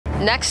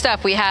Next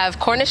up, we have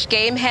Cornish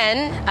game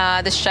hen.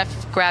 The chef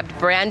grabbed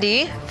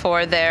brandy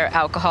for their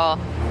alcohol.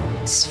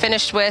 It's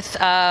finished with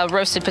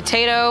roasted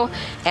potato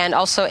and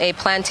also a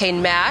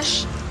plantain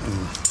mash.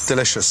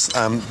 Delicious.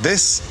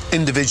 This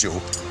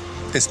individual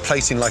is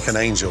plating like an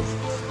angel.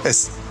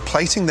 It's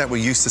plating that we're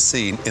used to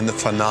seeing in the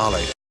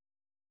finale.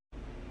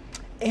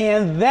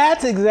 And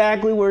that's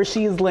exactly where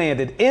she's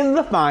landed, in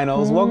the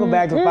finals. Welcome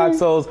back to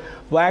FOXSOUL's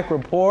Black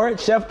Report.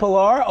 Chef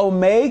Pilar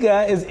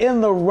Omega is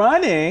in the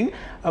running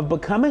of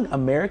becoming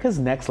America's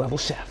Next Level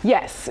Chef.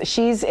 Yes,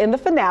 she's in the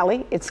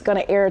finale. It's going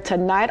to air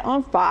tonight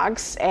on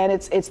Fox, and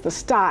it's the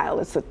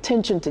style, it's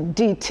attention to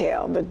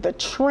detail, the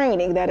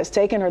training that has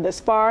taken her this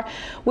far.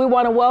 We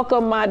want to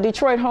welcome my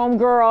Detroit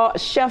homegirl,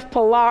 Chef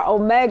Pilar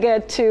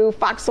Omega, to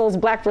FOXSOUL's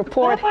Black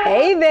Report.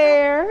 Hey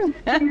there.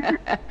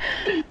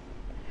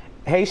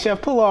 Hey,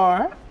 Chef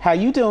Pilar, how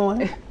you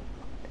doing?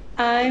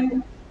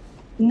 I'm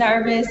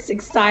nervous,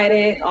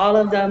 excited, all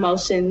of the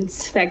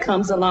emotions that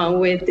comes along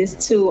with this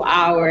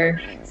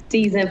 2-hour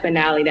season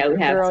finale that we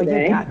have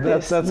today. You got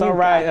this. That's all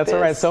right. That's all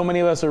right. So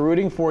many of us are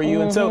rooting for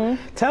you. And so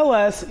tell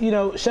us, you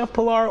know, Chef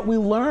Pilar, we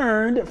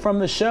learned from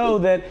the show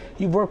that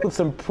you've worked with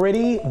some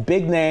pretty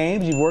big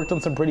names. You've worked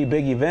on some pretty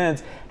big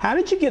events. How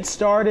did you get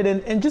started?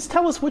 And just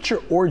tell us what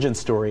your origin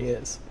story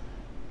is.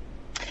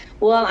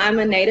 Well, I'm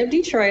a native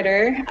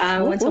Detroiter.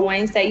 I went to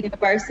Wayne State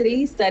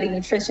University, studied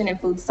nutrition and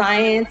food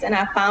science, and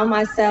I found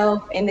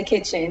myself in the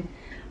kitchen.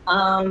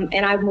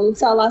 And I moved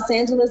to Los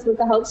Angeles with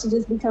the hopes of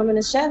just becoming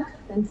a chef.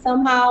 And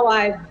somehow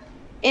I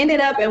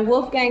ended up in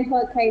Wolfgang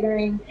Puck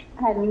Catering.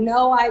 I had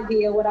no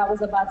idea what I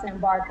was about to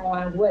embark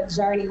on, what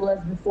journey was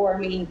before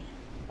me.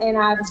 And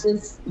I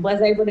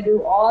was able to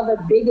do all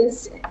the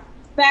biggest,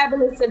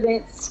 fabulous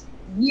events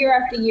year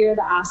after year,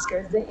 the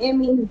Oscars, the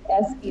Emmys,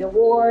 ESPY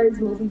Awards,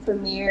 movie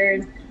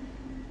premieres,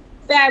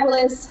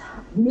 fabulous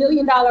 $1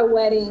 million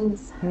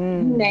weddings, you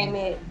name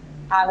it,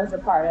 I was a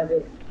part of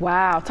it.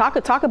 Wow,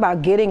 talk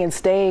about getting and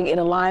staying in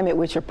alignment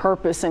with your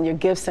purpose and your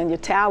gifts and your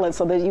talents,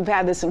 so that you've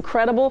had this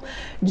incredible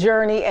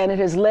journey and it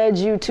has led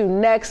you to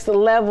Next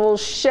Level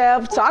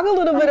Chef. Talk a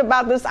little bit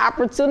about this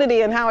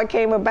opportunity and how it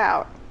came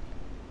about.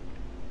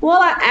 Well,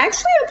 I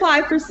actually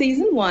applied for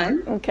season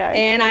 1. Okay.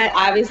 And I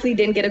obviously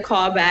didn't get a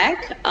call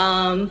back.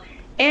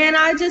 And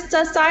I just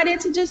decided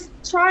to just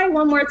try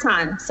one more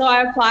time. So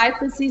I applied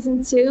for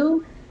season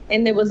 2,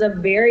 and there was a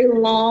very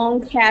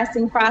long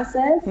casting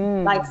process,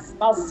 like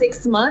about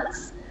 6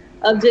 months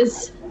of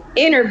just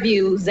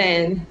interviews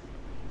and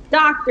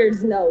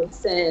doctor's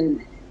notes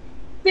and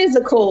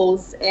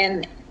physicals.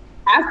 And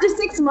after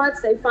 6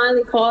 months, they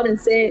finally called and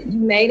said, you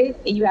made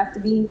it, and you have to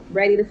be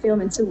ready to film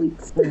in 2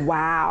 weeks.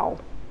 Wow.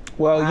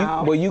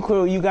 Well,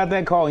 you got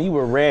that call and you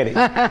were ready.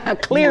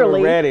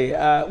 Clearly. You were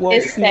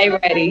ready. Stay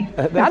ready.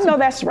 I know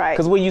that's right.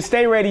 Because when you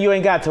stay ready, you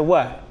ain't got to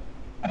what?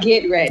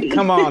 Get ready.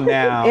 Come on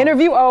now.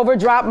 Interview over,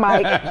 drop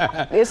mic.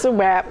 It's a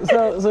wrap.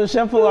 So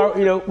Chef Pilar,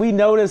 you know, we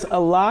notice a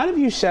lot of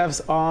you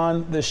chefs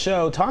on the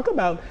show talk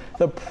about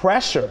the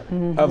pressure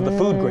of the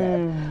food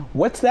grab.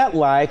 What's that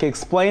like?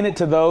 Explain it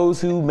to those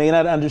who may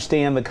not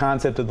understand the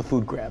concept of the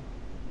food grab.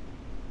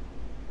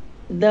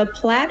 The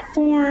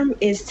platform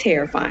is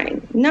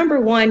terrifying. Number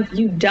one,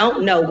 you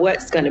don't know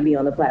what's going to be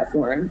on the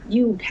platform.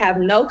 You have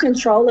no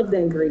control of the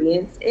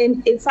ingredients,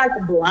 and it's like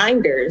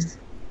blinders.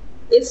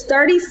 It's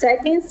 30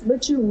 seconds,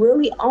 but you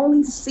really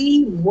only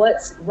see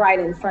what's right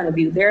in front of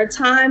you. There are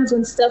times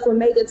when stuff will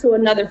make it to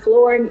another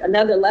floor,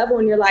 another level,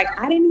 and you're like,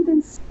 I didn't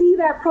even see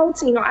that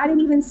protein, or I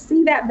didn't even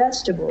see that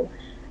vegetable.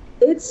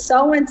 It's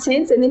so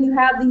intense. And then you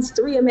have these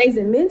 3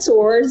 amazing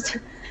mentors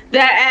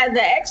that add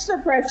the extra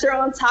pressure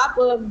on top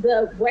of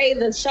the way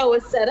the show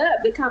is set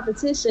up, the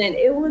competition.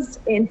 It was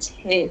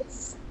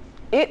intense.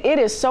 It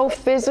is so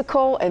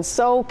physical and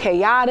so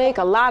chaotic,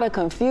 a lot of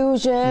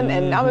confusion.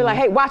 And I'll be like,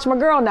 hey, watch my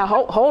girl now.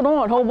 Hold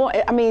on.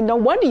 I mean, no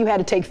wonder you had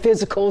to take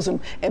physicals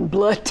and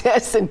blood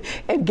tests and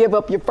give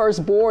up your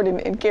first board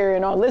and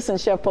carrying on. Listen,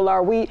 Chef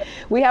Pilar, we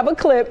have a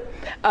clip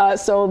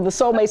so the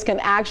soulmates can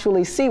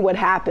actually see what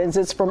happens.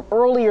 It's from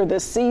earlier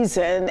this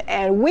season,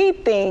 and we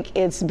think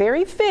it's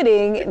very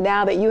fitting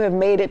now that you have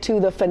made it to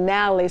the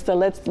finale. So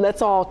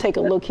let's all take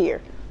a look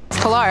here.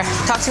 Pilar,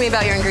 talk to me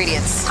about your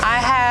ingredients. I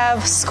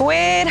have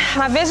squid.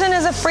 My vision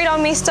is a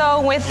Frito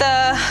misto with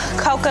the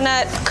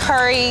coconut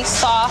curry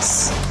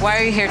sauce. Why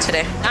are you here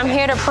today? I'm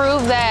here to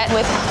prove that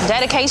with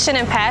dedication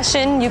and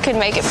passion, you can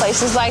make it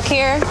places like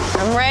here.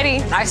 I'm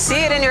ready. I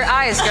see it in your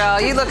eyes, girl.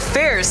 You look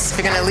fierce.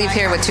 You're gonna leave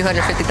here with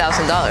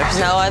 $250,000.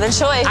 No other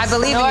choice. I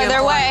believe in you. No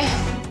other way.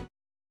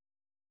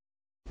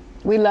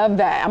 We love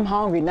that. I'm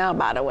hungry now,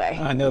 by the way.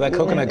 I know that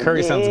coconut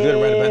curry sounds good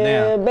right about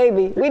now. Yeah,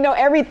 baby. We know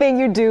everything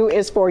you do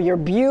is for your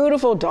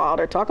beautiful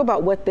daughter. Talk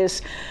about what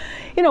this,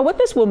 what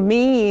this will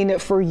mean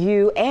for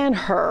you and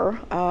her,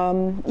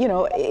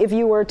 if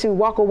you were to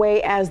walk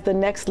away as the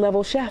Next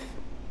Level Chef.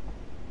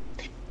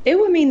 It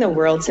would mean the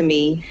world to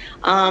me.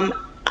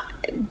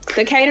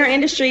 The catering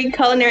industry,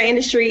 culinary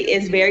industry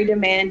is very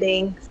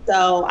demanding.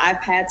 So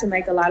I've had to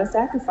make a lot of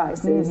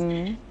sacrifices.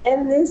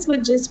 And this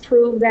would just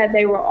prove that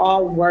they were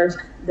all worth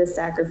the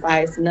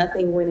sacrifice.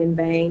 Nothing went in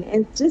vain.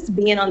 And just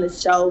being on the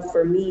show,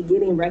 for me,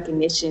 getting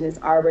recognition is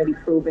already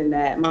proven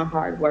that my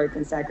hard work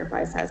and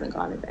sacrifice hasn't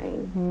gone in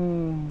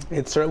vain.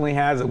 It certainly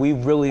has. We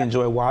really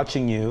enjoy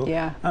watching you.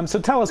 Yeah.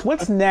 So tell us,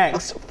 what's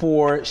next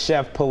for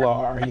Chef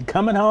Pilar? Are you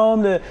coming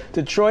home to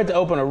Detroit to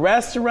open a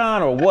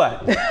restaurant or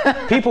what?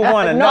 People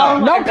want to know.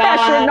 No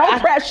pressure, no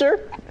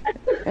pressure.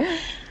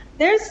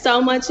 There's so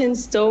much in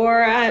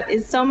store.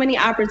 It's so many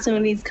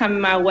opportunities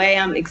coming my way.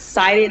 I'm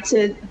excited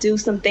to do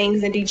some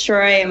things in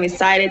Detroit. I'm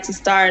excited to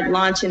start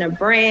launching a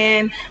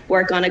brand,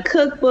 work on a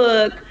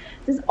cookbook.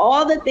 Just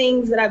all the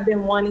things that I've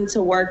been wanting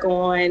to work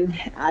on.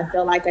 I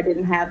felt like I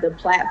didn't have the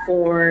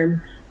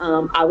platform.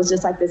 I was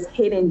just like this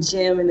hidden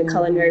gem in the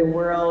culinary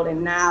world.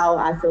 And now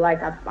I feel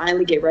like I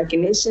finally get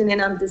recognition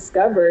and I'm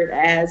discovered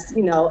as,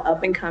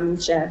 up and coming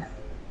chef.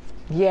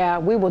 Yeah,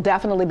 we will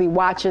definitely be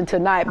watching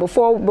tonight.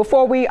 Before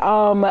we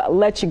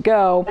let you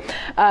go,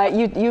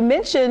 you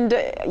mentioned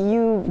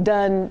you've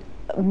done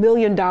 $1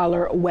 million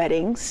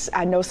weddings.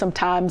 I know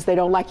sometimes they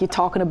don't like you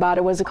talking about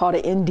it. What's it called,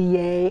 an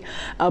NDA?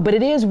 But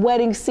it is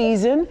wedding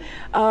season.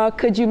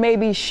 Could you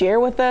maybe share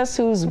with us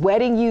whose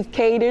wedding you've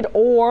catered,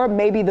 or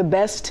maybe the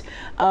best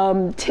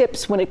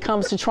tips when it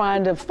comes to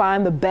trying to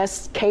find the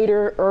best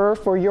caterer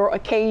for your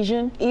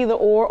occasion? Either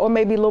or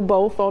maybe a little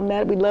both on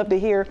that. We'd love to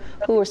hear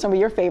who are some of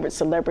your favorite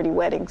celebrity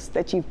weddings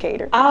that you've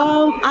catered.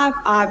 I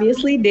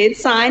obviously did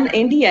sign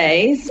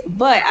NDAs,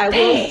 but I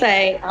will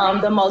say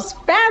the most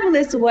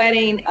fabulous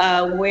wedding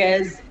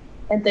was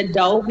at the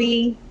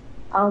Dolby,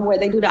 where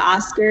they do the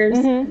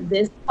Oscars.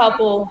 This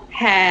couple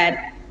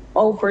had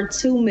over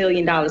 $2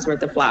 million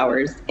worth of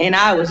flowers. And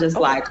I was just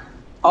like,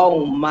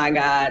 oh my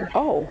God.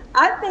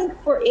 I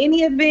think for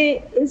any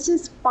event, it's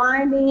just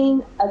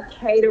finding a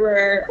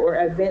caterer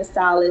or event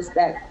stylist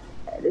that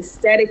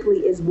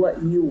aesthetically is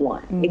what you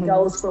want. It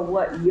goes for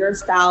what your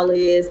style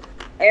is.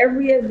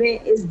 Every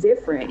event is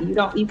different.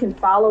 You can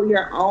follow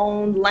your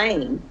own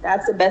lane.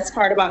 That's the best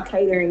part about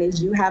catering,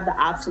 is you have the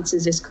option to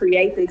just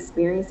create the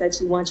experience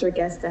that you want your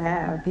guests to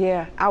have.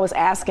 Yeah, I was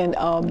asking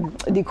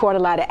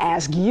DeCordala to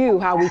ask you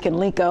how we can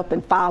link up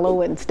and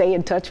follow and stay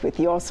in touch with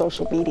you on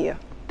social media.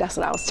 That's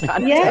what I was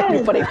trying to tell you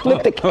before they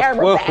flip the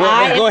camera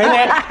back. Go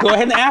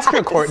ahead and ask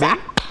her, Courtney.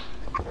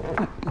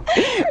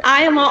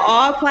 I am on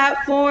all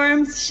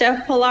platforms,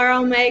 Chef Pilar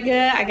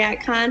Omega. I got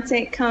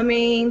content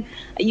coming.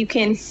 You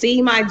can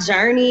see my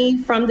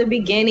journey from the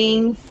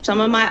beginning,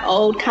 some of my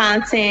old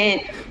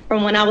content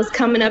from when I was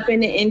coming up in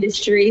the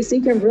industry. So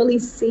you can really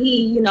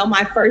see,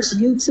 my first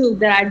YouTube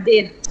that I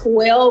did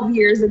 12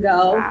 years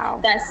ago. Wow.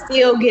 That's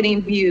still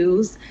getting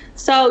views.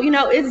 So,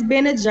 it's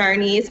been a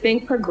journey. It's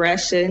been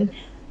progression.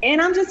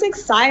 And I'm just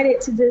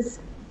excited to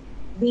just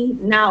be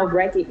now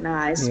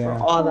recognized for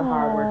all the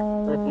hard work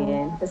you put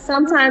in. Because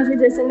sometimes you're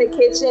just in the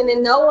kitchen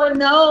and no one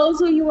knows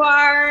who you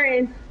are,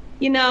 and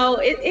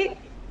it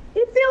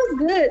feels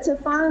good to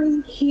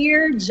finally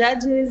hear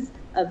judges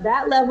of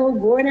that level,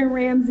 Gordon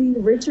Ramsay,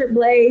 Richard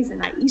Blais,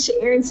 and Aisha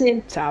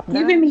Arrington,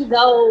 giving me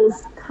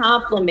those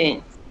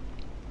compliments.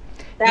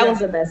 That was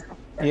the best part.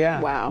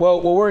 Yeah. Wow.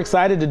 Well, we're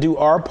excited to do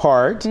our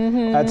part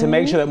to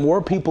make sure that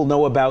more people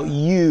know about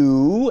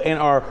you and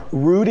are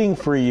rooting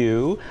for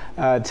you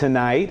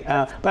tonight.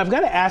 But I've got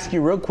to ask you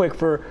real quick,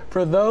 for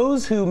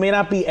those who may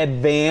not be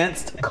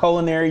advanced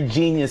culinary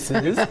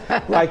geniuses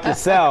like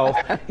yourself,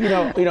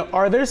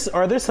 are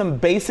there some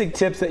basic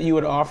tips that you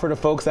would offer to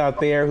folks out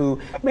there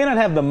who may not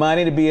have the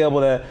money to be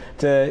able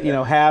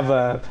to have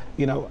a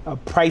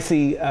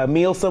pricey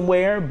meal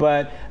somewhere,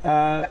 but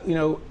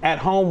at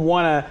home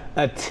want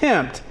to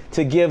attempt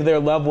to give their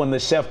loved one the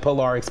Chef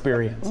Pilar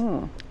experience?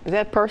 Is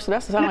that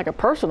sounds like a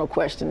personal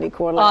question,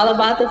 Nicole. All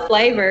about the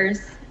flavors.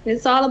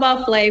 It's all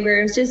about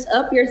flavors. Just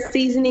up your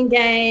seasoning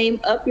game,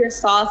 up your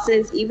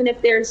sauces. Even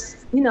if they're,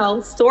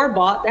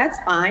 store-bought, that's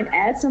fine.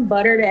 Add some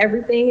butter to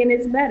everything and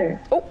it's better.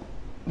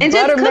 And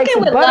just cooking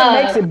with love.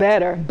 Butter makes it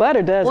better.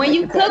 Butter does. When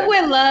you cook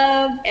with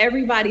love,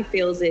 everybody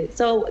feels it.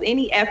 So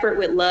any effort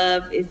with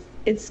love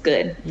it's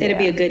good. It'll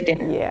be a good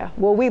dinner. Yeah.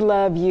 Well, we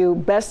love you.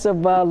 Best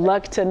of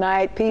luck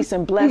tonight. Peace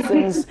and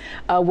blessings.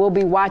 We'll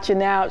be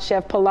watching out.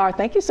 Chef Pilar,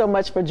 thank you so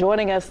much for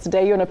joining us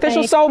today. You're an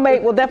official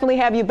soulmate. We'll definitely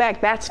have you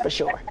back. That's for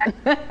sure.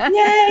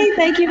 Yay.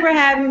 Thank you for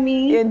having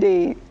me.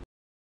 Indeed.